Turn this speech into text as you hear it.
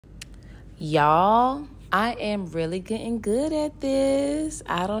Y'all, I am really getting good at this.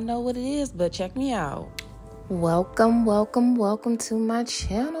 I don't know what it is, but check me out. Welcome to my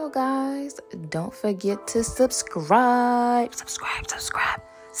channel, guys. Don't forget to subscribe.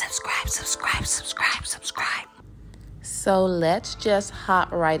 So let's just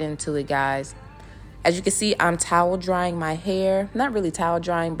hop right into it, guys. As you can see, I'm towel drying my hair. Not really towel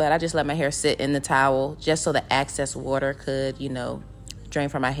drying, but I just let my hair sit in the towel just so the excess water could, drain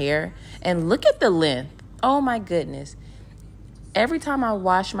from my hair. And look at the length. Oh my goodness. Every time I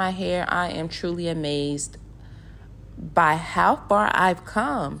wash my hair, I am truly amazed by how far I've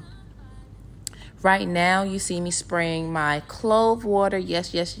come. Right now, you see me spraying my clove water.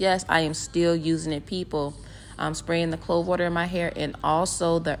 Yes, I am still using it, people. I'm spraying the clove water in my hair and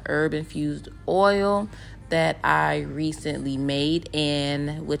also the herb-infused oil that I recently made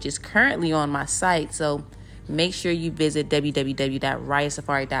and which is currently on my site. So make sure you visit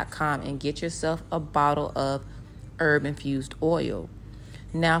www.riahsafari.com and get yourself a bottle of herb-infused oil.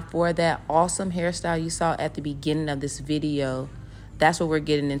 Now, for that awesome hairstyle you saw at the beginning of this video, that's what we're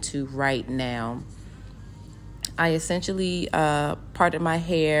getting into right now. I essentially parted my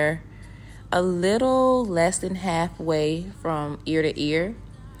hair a little less than halfway from ear to ear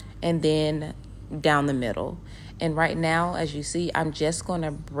and then down the middle. And right now, as you see, I'm just going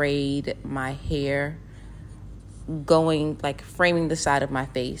to braid my hair going like framing the side of my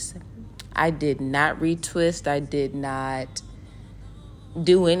face. I did not retwist. I did not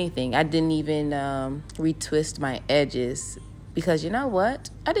do anything. I didn't even retwist my edges because you know what?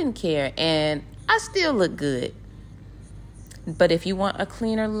 I didn't care and I still look good. But if you want a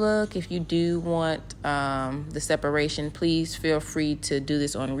cleaner look, if you do want the separation, please feel free to do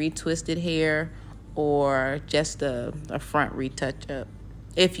this on retwisted hair or just a front retouch up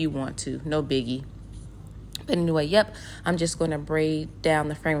if you want to. No biggie. But anyway, yep, I'm just going to braid down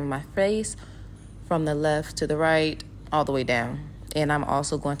the frame of my face from the left to the right, all the way down. And I'm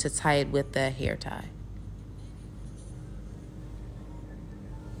also going to tie it with the hair tie.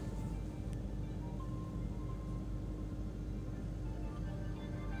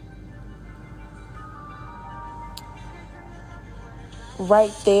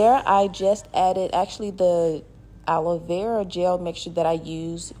 Right there, I just added actually the aloe vera gel mixture that I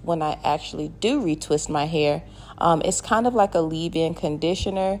use when I actually do retwist my hair. It's kind of like a leave-in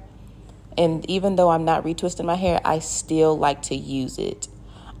conditioner. And even though I'm not retwisting my hair, I still like to use it.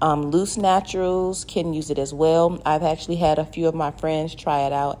 Loose Naturals can use it as well. I've actually had a few of my friends try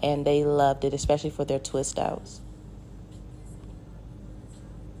it out and they loved it, especially for their twist outs.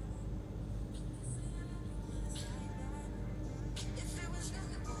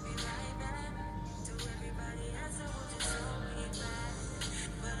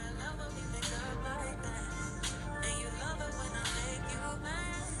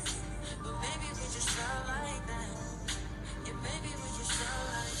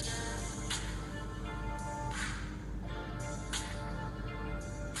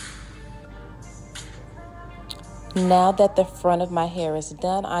 Now that the front of my hair is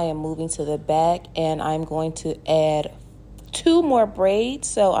done, I am moving to the back and I'm going to add 2 more braids.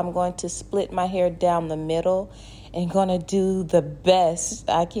 So I'm going to split my hair down the middle and going to do the best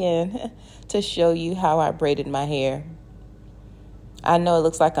I can to show you how I braided my hair. I know it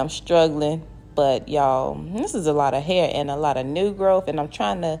looks like I'm struggling, but y'all, this is a lot of hair and a lot of new growth and I'm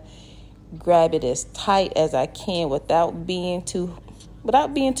trying to grab it as tight as I can without being too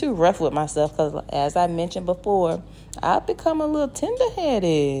rough with myself, because as I mentioned before, I've become a little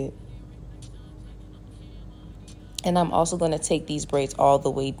tender-headed. And I'm also going to take these braids all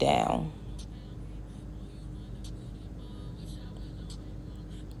the way down.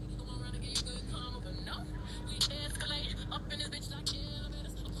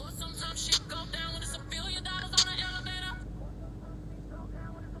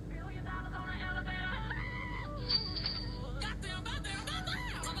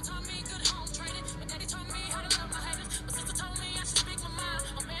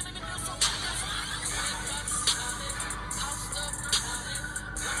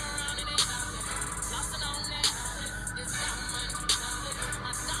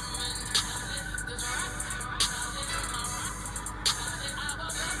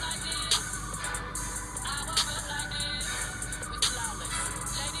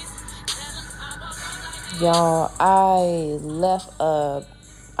 Y'all, I left a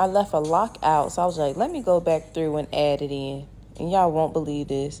lock out, so I was like, let me go back through and add it in. And y'all won't believe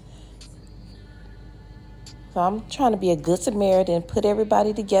this. So I'm trying to be a good Samaritan, put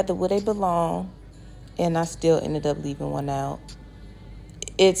everybody together where they belong, and I still ended up leaving one out.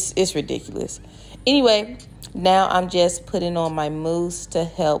 It's ridiculous. Anyway, now I'm just putting on my mousse to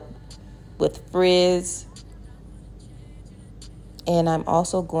help with frizz. And I'm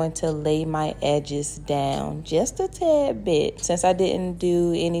also going to lay my edges down just a tad bit. Since I didn't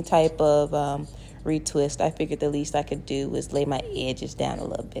do any type of retwist, I figured the least I could do was lay my edges down a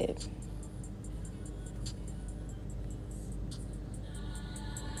little bit.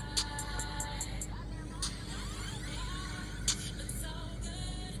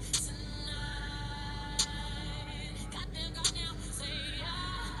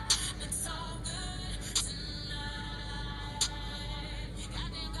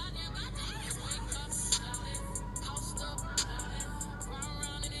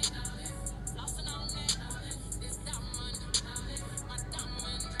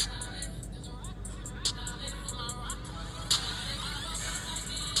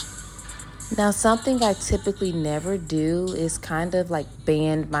 Now, something I typically never do is kind of like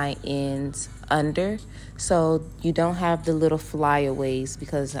band my ends under, so you don't have the little flyaways,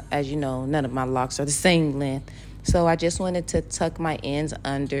 because as you know, none of my locks are the same length. So I just wanted to tuck my ends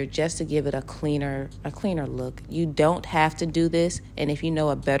under just to give it a cleaner look. You don't have to do this, and if you know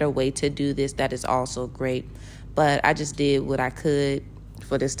a better way to do this, that is also great. But I just did what I could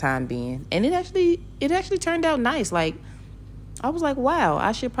for this time being, and it actually turned out nice. Like, I was like, wow,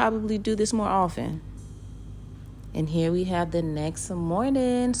 I should probably do this more often. And here we have the next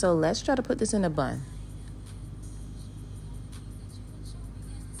morning. So let's try to put this in a bun.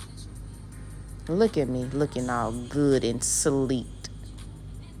 Look at me looking all good and sleek.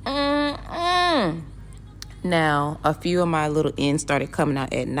 Now, a few of my little ends started coming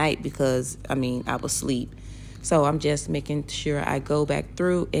out at night because, I was asleep. So I'm just making sure I go back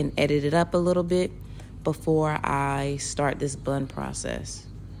through and edit it up a little bit before I start this bun process.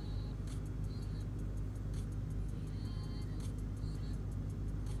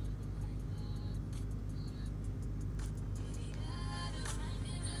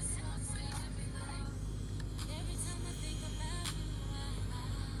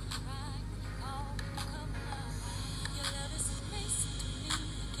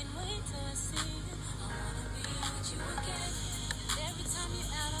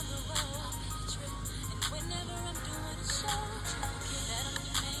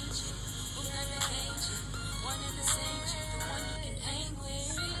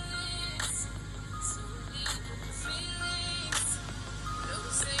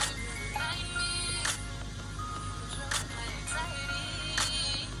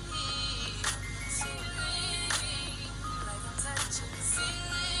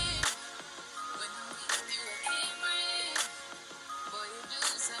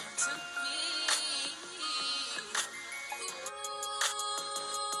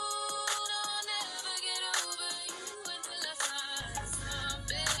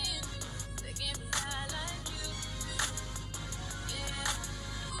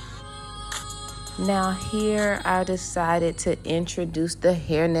 Now here I decided to introduce the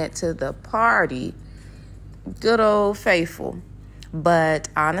hairnet to the party. Good old faithful. But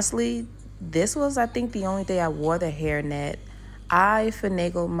honestly, this was, I think, the only day I wore the hairnet. I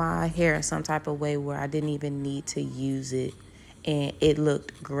finagled my hair in some type of way where I didn't even need to use it, and it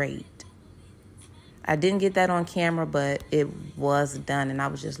looked great. I didn't get that on camera, but it was done, and I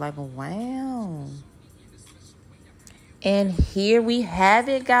was just like, wow. And here we have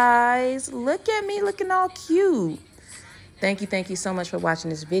it, guys. Look at me looking all cute. Thank you so much for watching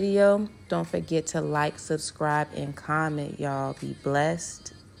this video. Don't forget to like, subscribe, and comment, y'all. Be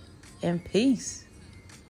blessed, and peace.